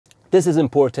This is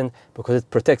important because it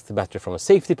protects the battery from a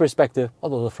safety perspective,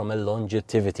 but also from a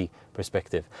longevity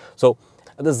perspective. So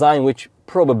a design which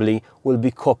probably will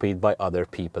be copied by other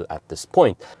people at this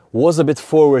point. Was a bit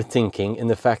forward thinking in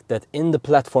the fact that in the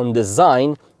platform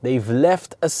design, they've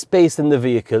left a space in the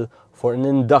vehicle for an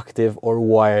inductive or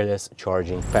wireless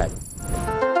charging pad.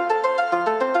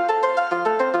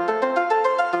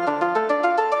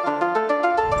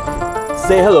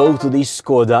 Say hello to the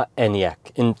Skoda Enyaq.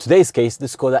 In today's case, the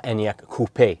Skoda Enyaq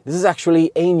Coupe. This is actually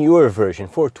a newer version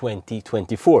for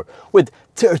 2024 with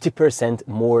 30%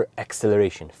 more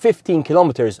acceleration, 15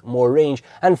 kilometers more range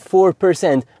and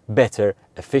 4% better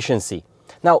efficiency.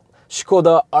 Now,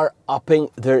 Skoda are upping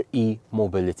their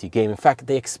e-mobility game. In fact,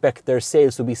 they expect their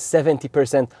sales to be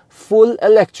 70% full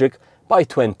electric by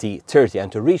 2030.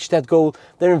 And to reach that goal,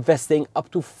 they're investing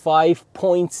up to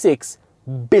 5.6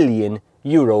 billion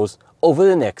euros over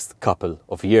the next couple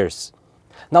of years.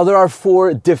 Now there are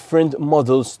 4 different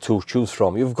models to choose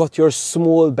from. You've got your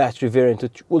small battery variant,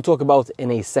 which we'll talk about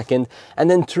in a second, and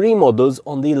then 3 models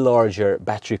on the larger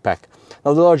battery pack.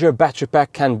 Now the larger battery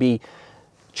pack can be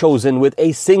chosen with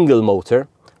a single motor,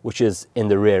 which is in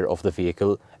the rear of the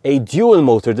vehicle, a dual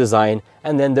motor design,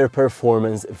 and then their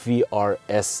performance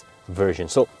VRS version.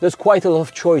 So there's quite a lot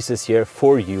of choices here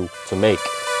for you to make.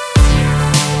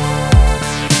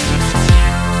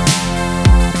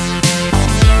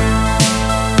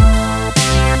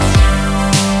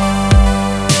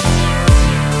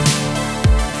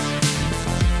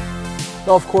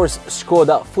 Now, of course,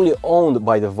 Skoda, fully owned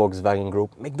by the Volkswagen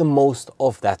Group, make the most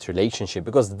of that relationship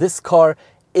because this car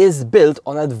is built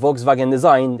on a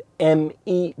Volkswagen-designed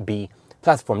MEB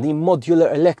platform, the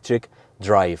Modular Electric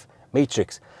Drive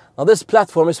Matrix. Now, this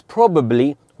platform is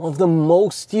probably one of the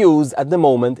most used at the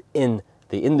moment in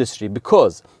the industry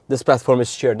because this platform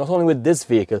is shared not only with this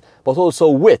vehicle, but also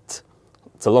with,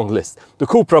 it's a long list, the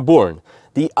Cupra Born,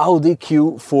 the Audi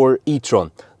Q4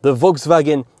 e-tron, the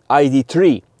Volkswagen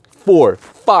ID3, 4,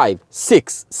 5,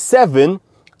 6, 7,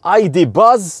 ID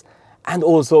Buzz, and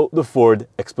also the Ford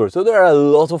Explorer. So there are a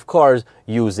lot of cars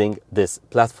using this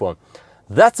platform.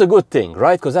 That's a good thing,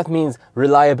 right? Because that means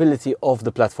reliability of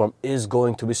the platform is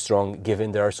going to be strong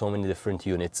given there are so many different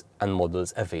units and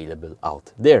models available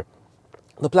out there.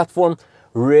 The platform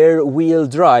rear wheel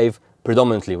drive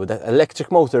predominantly with that electric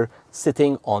motor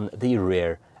sitting on the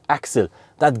rear axle.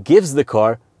 That gives the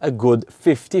car a good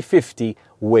 50-50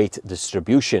 weight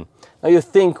distribution. Now you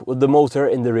think with the motor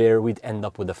in the rear we'd end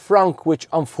up with a frunk, which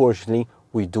unfortunately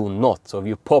we do not. So if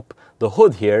you pop the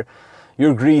hood here,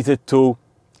 you're greeted to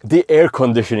the air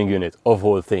conditioning unit of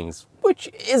all things, which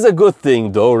is a good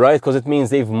thing though, right? Because it means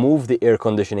they've moved the air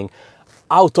conditioning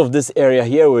out of this area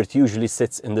here where it usually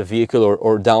sits in the vehicle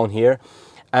or down here.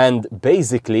 And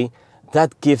basically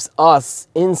that gives us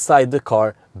inside the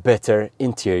car better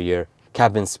interior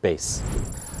cabin space.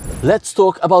 Let's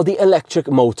talk about the electric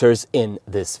motors in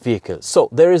this vehicle. So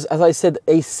there is, as I said,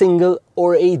 a single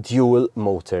or a dual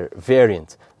motor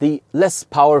variant. The less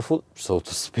powerful, so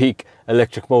to speak,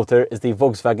 electric motor is the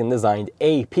Volkswagen designed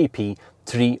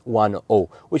APP310,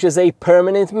 which is a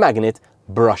permanent magnet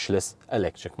brushless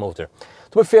electric motor.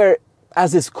 To be fair,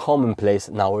 as is commonplace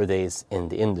nowadays in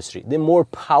the industry, the more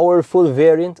powerful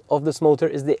variant of this motor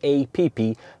is the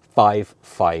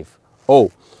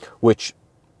APP550, which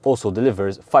also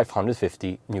delivers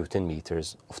 550 Newton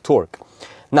meters of torque.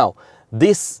 Now,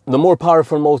 the more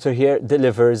powerful motor here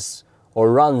delivers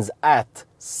or runs at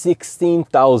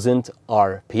 16,000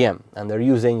 RPM, and they're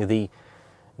using the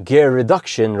gear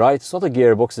reduction, right? It's not a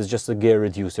gearbox, it's just a gear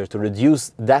reducer to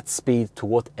reduce that speed to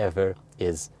whatever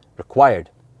is required.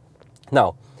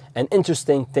 Now, an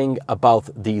interesting thing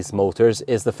about these motors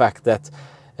is the fact that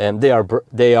they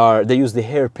use the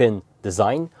hairpin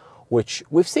design, which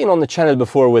we've seen on the channel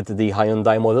before with the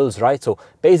Hyundai models, right? So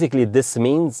basically this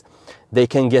means they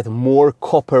can get more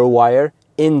copper wire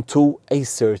into a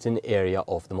certain area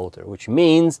of the motor, which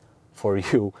means for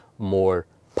you more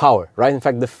power, right? In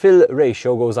fact, the fill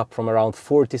ratio goes up from around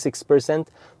 46%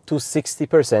 to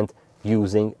 60%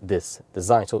 using this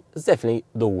design. So it's definitely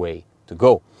the way to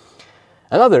go.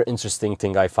 Another interesting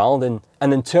thing I found in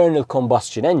an internal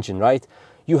combustion engine, right?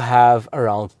 You have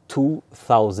around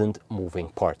 2,000 moving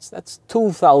parts. That's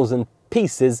 2,000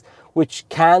 pieces which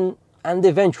can and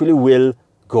eventually will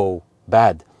go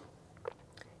bad.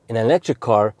 In an electric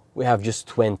car, we have just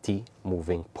 20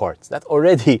 moving parts. That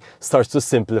already starts to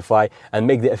simplify and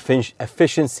make the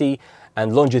efficiency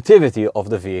and longevity of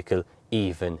the vehicle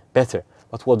even better.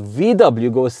 But what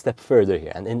VW goes a step further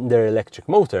here, and in their electric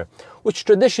motor, which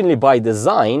traditionally by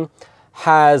design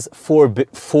has four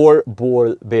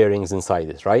ball bearings inside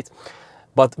it, right?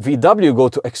 But VW go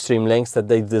to extreme lengths that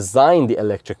they design the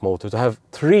electric motor to have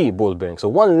 3 ball bearings, so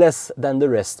one less than the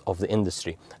rest of the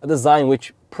industry. A design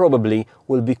which probably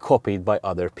will be copied by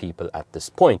other people at this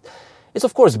point. It's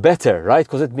of course better, right?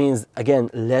 Because it means, again,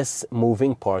 less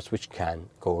moving parts which can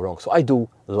go wrong. So I do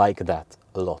like that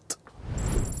a lot.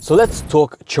 So let's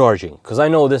talk charging, because I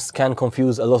know this can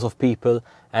confuse a lot of people,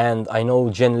 and I know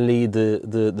generally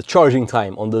the charging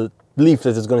time on the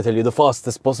leaflet is going to tell you the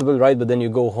fastest possible, right? But then you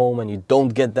go home and you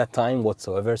don't get that time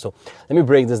whatsoever. So let me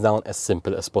break this down as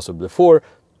simple as possible. Before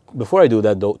I do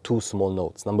that though, 2 small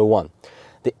notes. Number 1,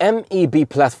 the MEB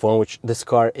platform, which this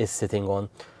car is sitting on,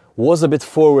 was a bit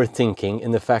forward thinking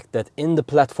in the fact that in the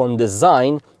platform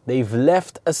design, they've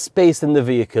left a space in the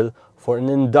vehicle for an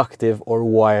inductive or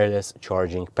wireless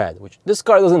charging pad, which this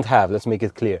car doesn't have, let's make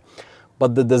it clear.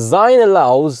 But the design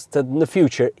allows that in the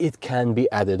future it can be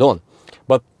added on.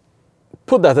 But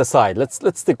put that aside, let's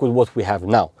stick with what we have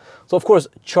now. So of course,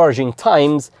 charging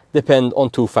times depend on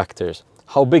 2 factors.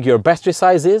 How big your battery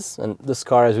size is, and this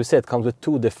car, as we said, comes with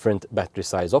 2 different battery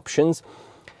size options,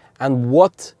 and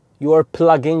what you are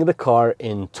plugging the car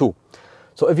into.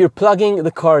 So if you're plugging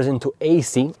the cars into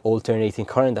AC, alternating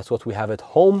current, that's what we have at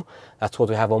home, that's what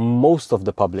we have on most of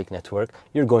the public network,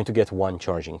 you're going to get 1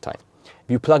 charging time.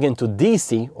 If you plug into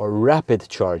DC or rapid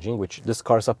charging, which this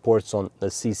car supports on the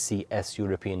CCS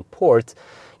European port,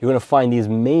 you're going to find these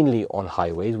mainly on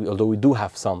highways, although we do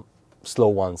have some slow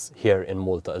ones here in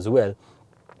Malta as well,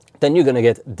 then you're going to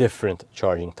get different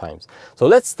charging times. So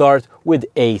let's start with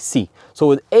AC. So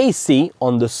with AC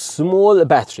on the small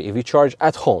battery, if you charge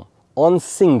at home on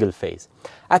single phase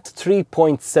at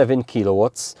 3.7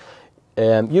 kilowatts,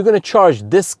 you're going to charge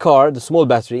this car, the small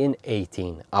battery, in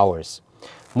 18 hours.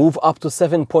 Move up to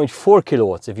 7.4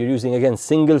 kilowatts if you're using, again,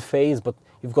 single phase, but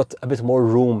you've got a bit more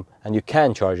room and you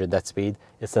can charge at that speed.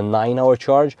 It's a 9-hour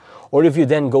charge. Or if you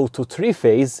then go to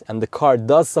 3-phase, and the car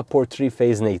does support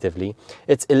 3-phase natively,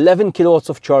 it's 11 kilowatts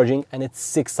of charging and it's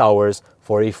 6 hours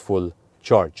for a full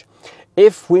charge.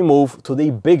 If we move to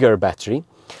the bigger battery,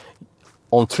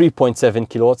 on 3.7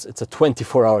 kilowatts, it's a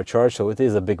 24-hour charge, so it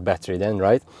is a big battery then,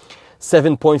 right?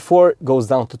 7.4 goes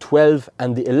down to 12,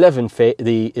 and the 11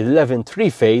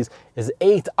 3-phase is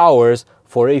 8 hours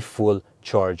for a full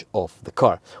charge of the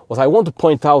car. What I want to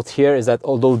point out here is that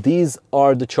although these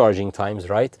are the charging times,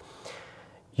 right,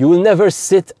 you will never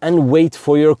sit and wait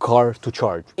for your car to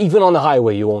charge. Even on the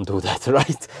highway, you won't do that,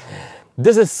 right?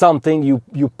 This is something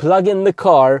you plug in the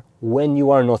car when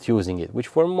you are not using it, which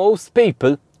for most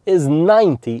people is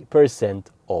 90%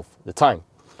 of the time.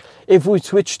 If we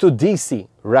switch to DC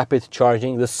rapid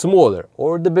charging, the smaller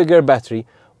or the bigger battery,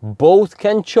 both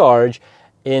can charge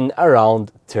in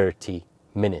around 30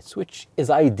 minutes, which is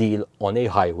ideal on a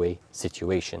highway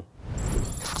situation.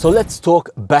 So let's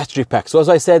talk battery pack. So as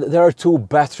I said, there are 2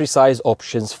 battery size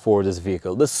options for this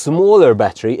vehicle. The smaller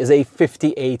battery is a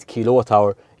 58 kilowatt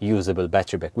hour usable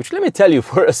battery pack, which, let me tell you,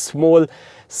 for a small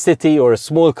city or a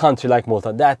small country like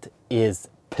Malta, that is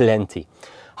plenty.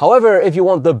 However, if you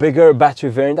want the bigger battery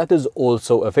variant, that is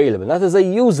also available. That is a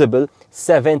usable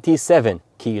 77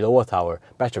 kilowatt hour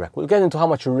battery pack. We'll get into how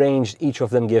much range each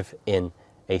of them give in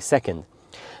a second.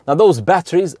 Now those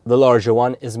batteries, the larger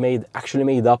one, is actually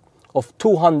made up of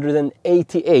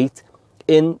 288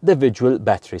 individual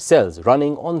battery cells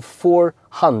running on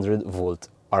 400 volt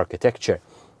architecture.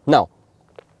 Now,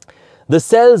 the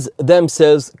cells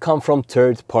themselves come from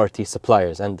third-party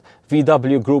suppliers, and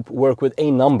VW Group work with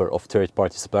a number of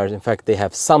third-party suppliers. In fact, they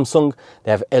have Samsung,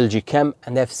 they have LG Chem,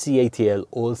 and they have CATL,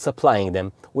 all supplying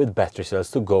them with battery cells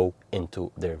to go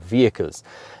into their vehicles.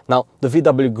 Now, the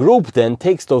VW Group then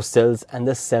takes those cells and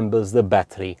assembles the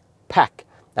battery pack.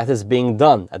 That is being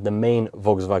done at the main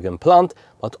Volkswagen plant,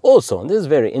 but also, and this is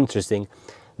very interesting,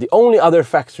 the only other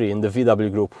factory in the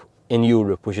VW Group in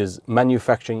Europe which is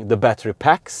manufacturing the battery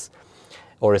packs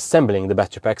or assembling the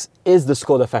battery packs is the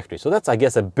Skoda factory. So that's, I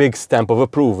guess, a big stamp of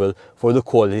approval for the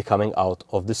quality coming out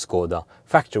of the Skoda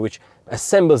factory, which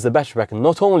assembles the battery pack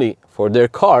not only for their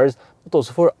cars, but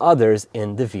also for others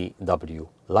in the VW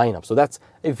lineup. So that's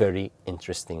a very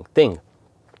interesting thing.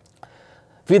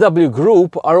 VW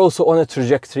Group are also on a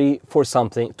trajectory for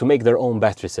something to make their own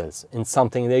battery cells in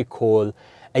something they call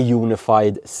a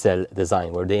unified cell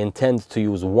design, where they intend to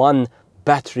use one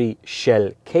battery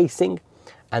shell casing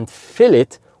and fill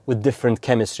it with different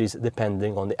chemistries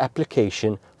depending on the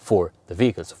application for the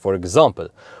vehicles. For example,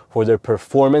 for their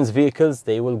performance vehicles,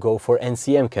 they will go for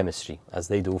NCM chemistry, as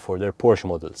they do for their Porsche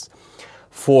models.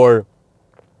 For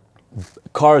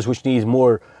cars which need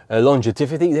more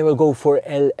longevity, they will go for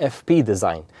LFP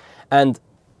design. And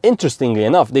interestingly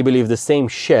enough, they believe the same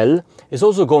shell is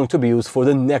also going to be used for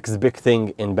the next big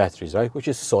thing in batteries, right? Which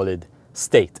is solid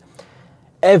state.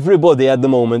 Everybody at the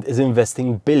moment is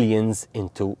investing billions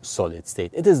into solid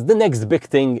state. It is the next big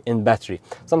thing in battery.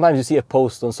 Sometimes you see a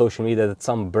post on social media that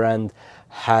some brand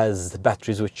has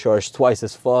batteries which charge twice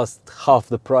as fast, half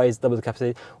the price, double the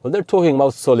capacity. Well, they're talking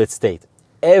about solid state.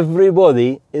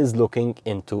 Everybody is looking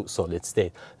into solid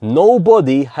state.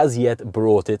 Nobody has yet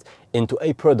brought it into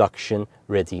a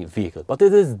production-ready vehicle, but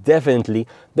it is definitely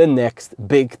the next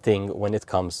big thing when it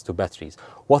comes to batteries.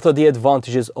 What are the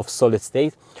advantages of solid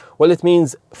state? Well, it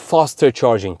means faster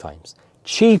charging times,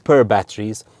 cheaper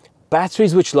batteries,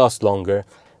 batteries which last longer.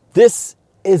 This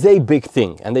is a big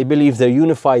thing, and they believe their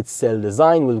unified cell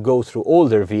design will go through all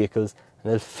their vehicles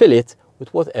and they'll fill it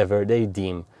with whatever they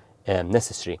deem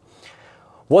necessary.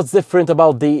 What's different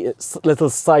about the little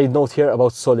side note here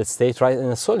about solid state, right? In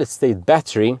a solid state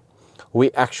battery, we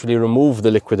actually remove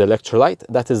the liquid electrolyte.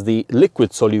 That is the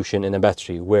liquid solution in a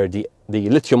battery where the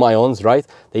lithium ions, right,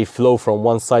 they flow from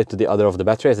one side to the other of the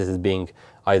battery as it is being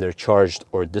either charged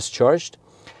or discharged.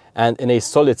 And in a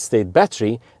solid state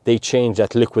battery, they change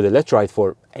that liquid electrolyte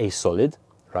for a solid,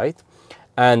 right?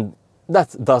 And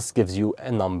that thus gives you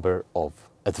a number of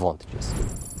advantages.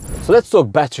 So let's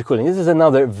talk battery cooling. This is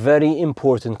another very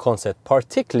important concept,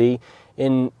 particularly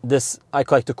in this, I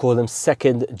like to call them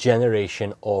second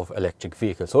generation of electric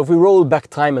vehicles. So if we roll back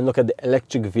time and look at the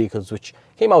electric vehicles which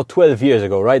came out 12 years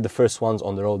ago, right? The first ones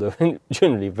on the road, they were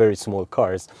generally very small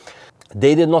cars.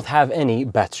 They did not have any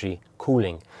battery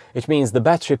cooling, which means the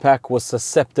battery pack was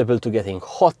susceptible to getting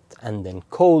hot and then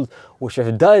cold, which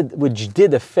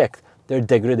did affect their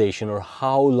degradation or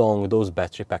how long those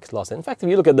battery packs last. In fact, if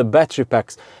you look at the battery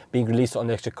packs being released on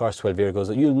electric cars 12 years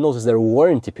ago, you'll notice their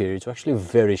warranty periods were actually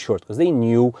very short because they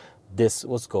knew this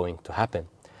was going to happen.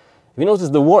 If you notice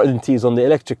the warranties on the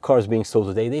electric cars being sold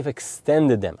today, they've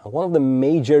extended them. And one of the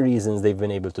major reasons they've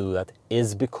been able to do that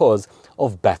is because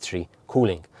of battery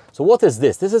cooling. So what is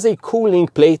this? This is a cooling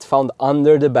plate found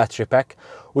under the battery pack,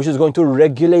 which is going to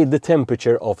regulate the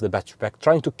temperature of the battery pack,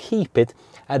 trying to keep it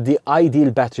at the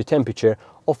ideal battery temperature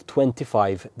of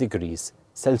 25 degrees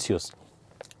Celsius.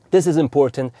 This is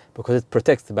important because it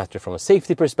protects the battery from a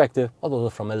safety perspective, but also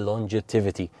from a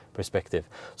longevity perspective.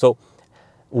 So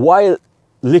while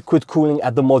liquid cooling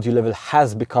at the module level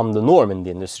has become the norm in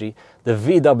the industry, the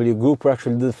VW Group were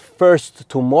actually the first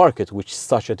to market with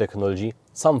such a technology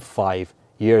some 5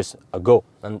 years ago.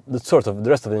 And the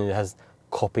rest of it has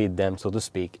copied them, so to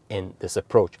speak, in this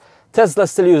approach. Tesla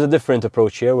still use a different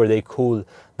approach here where they cool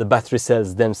the battery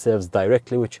cells themselves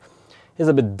directly, which is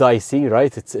a bit dicey,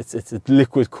 right? It's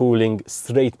liquid cooling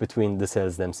straight between the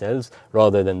cells themselves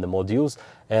rather than the modules.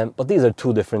 But these are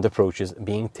two different approaches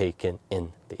being taken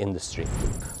in the industry.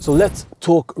 So let's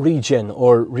talk regen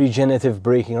or regenerative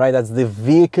braking, right? That's the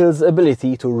vehicle's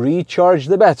ability to recharge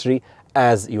the battery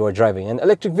as you are driving. And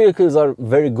electric vehicles are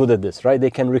very good at this, right? They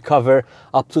can recover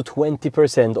up to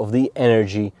 20% of the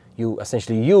energy you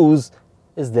essentially use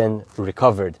is then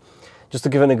recovered. Just to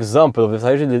give an example of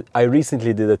this, I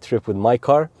recently did a trip with my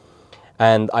car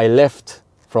and I left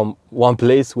from one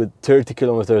place with 30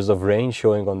 kilometers of range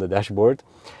showing on the dashboard,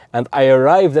 and I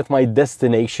arrived at my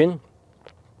destination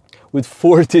with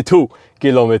 42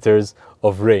 kilometers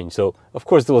of range. So of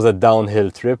course it was a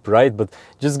downhill trip, right? But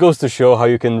just goes to show how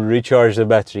you can recharge the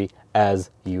battery as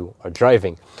you are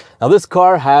driving. Now this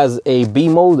car has a B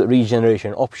mode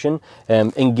regeneration option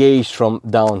engaged from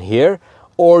down here,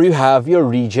 or you have your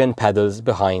Regen pedals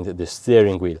behind the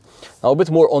steering wheel. Now a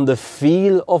bit more on the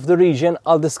feel of the Regen,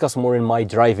 I'll discuss more in my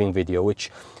driving video,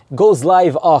 which goes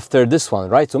live after this one,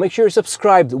 right? So make sure you're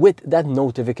subscribed with that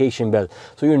notification bell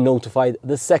so you're notified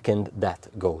the second that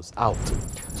goes out.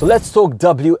 So let's talk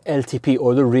WLTP,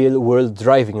 or the real world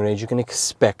driving range you can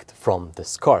expect from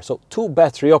this car. So two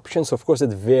battery options, of course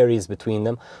it varies between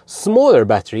them. Smaller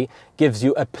battery gives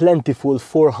you a plentiful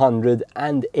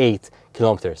 408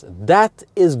 kilometers. That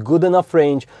is good enough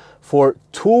range for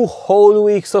 2 whole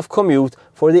weeks of commute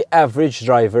for the average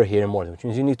driver here in Malta, which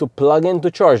means you need to plug in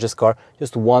to charge this car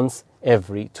just once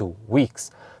every 2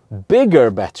 weeks. Bigger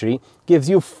battery gives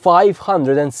you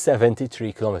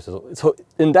 573 kilometers. So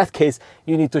in that case,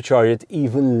 you need to charge it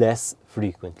even less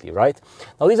frequently, right?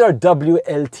 Now these are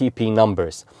WLTP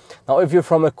numbers. Now if you're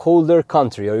from a colder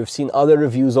country, or you've seen other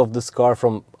reviews of this car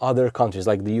from other countries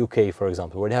like the UK, for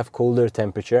example, where they have colder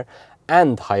temperature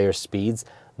and higher speeds,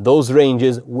 those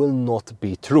ranges will not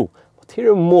be true. But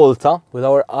here in Malta, with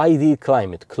our ideal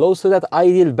climate, close to that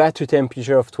ideal battery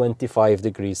temperature of 25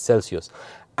 degrees Celsius,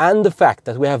 and the fact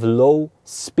that we have low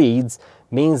speeds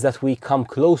means that we come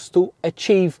close to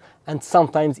achieve and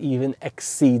sometimes even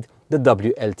exceed the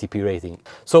WLTP rating.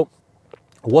 So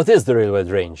what is the real world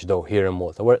range though here in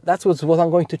Malta? Well, that's what I'm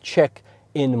going to check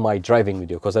in my driving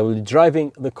video, because I will be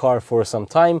driving the car for some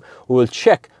time. We will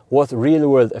check what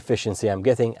real-world efficiency I'm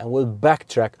getting, and we'll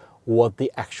backtrack what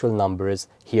the actual number is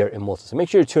here in Malta. So make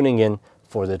sure you're tuning in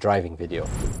for the driving video.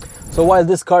 So while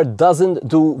this car doesn't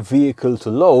do vehicle to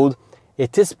load,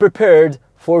 it is prepared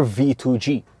for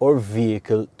V2G, or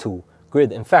vehicle to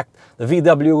grid. In fact, the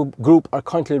VW Group are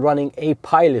currently running a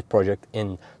pilot project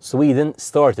in Sweden,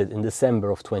 started in December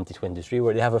of 2023,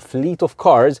 where they have a fleet of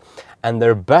cars and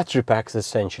their battery packs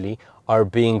essentially are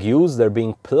being used. They're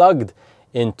being plugged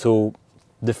into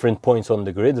different points on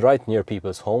the grid, right near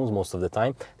people's homes most of the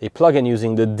time. They plug in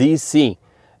using the DC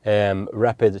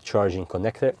rapid charging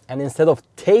connector, and instead of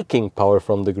taking power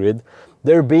from the grid,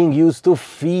 they're being used to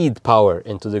feed power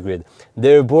into the grid,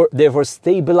 therefore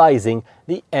stabilizing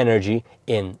the energy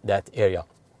in that area.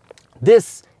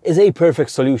 This is a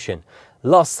perfect solution.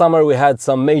 Last summer we had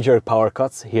some major power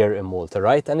cuts here in Malta,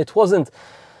 right? And it wasn't,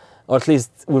 or at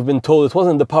least we've been told, it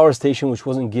wasn't the power station which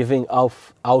wasn't giving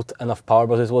out enough power,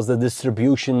 but it was the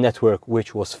distribution network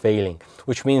which was failing,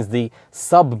 which means the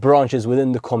sub-branches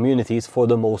within the communities for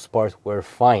the most part were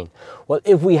fine. Well,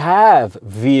 if we have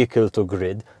vehicle to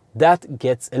grid, that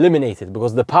gets eliminated,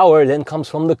 because the power then comes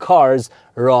from the cars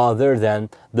rather than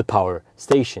the power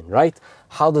station, right?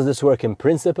 How does this work in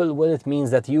principle? Well, it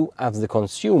means that you, as the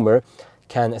consumer,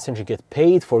 can essentially get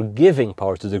paid for giving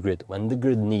power to the grid when the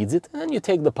grid needs it, and you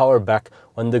take the power back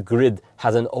when the grid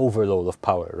has an overload of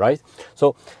power, right?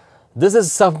 So this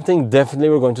is something definitely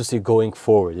we're going to see going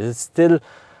forward. It's still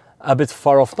a bit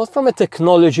far off, not from a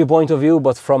technology point of view,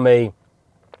 but from a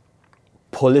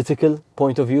political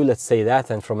point of view, let's say that,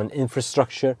 and from an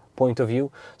infrastructure point of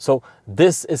view. So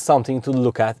this is something to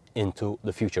look at into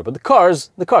the future. But the cars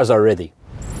are ready.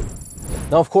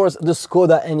 Now, of course, the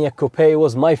Skoda Enyaq Coupe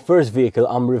was my first vehicle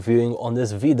I'm reviewing on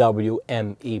this VW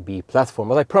MEB platform.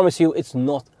 But I promise you, it's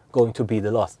not going to be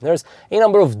the last. There's a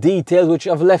number of details which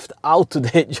I've left out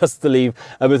today just to leave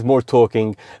a bit more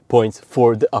talking points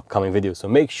for the upcoming video. So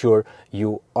make sure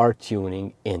you are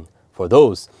tuning in for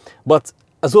those. But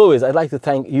as always, I'd like to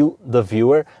thank you, the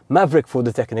viewer, Mavric for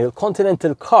the technical,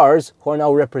 Continental Cars, who are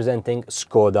now representing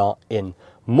Skoda in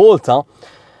Malta.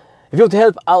 If you want to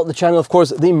help out the channel, of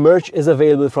course, the merch is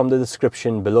available from the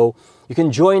description below. You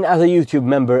can join as a YouTube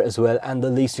member as well, and the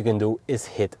least you can do is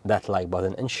hit that like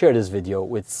button and share this video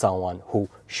with someone who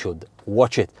should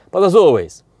watch it. But as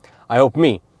always, I hope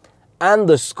me and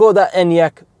the Skoda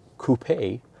Enyaq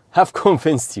Coupe have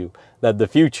convinced you that the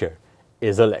future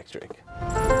is electric.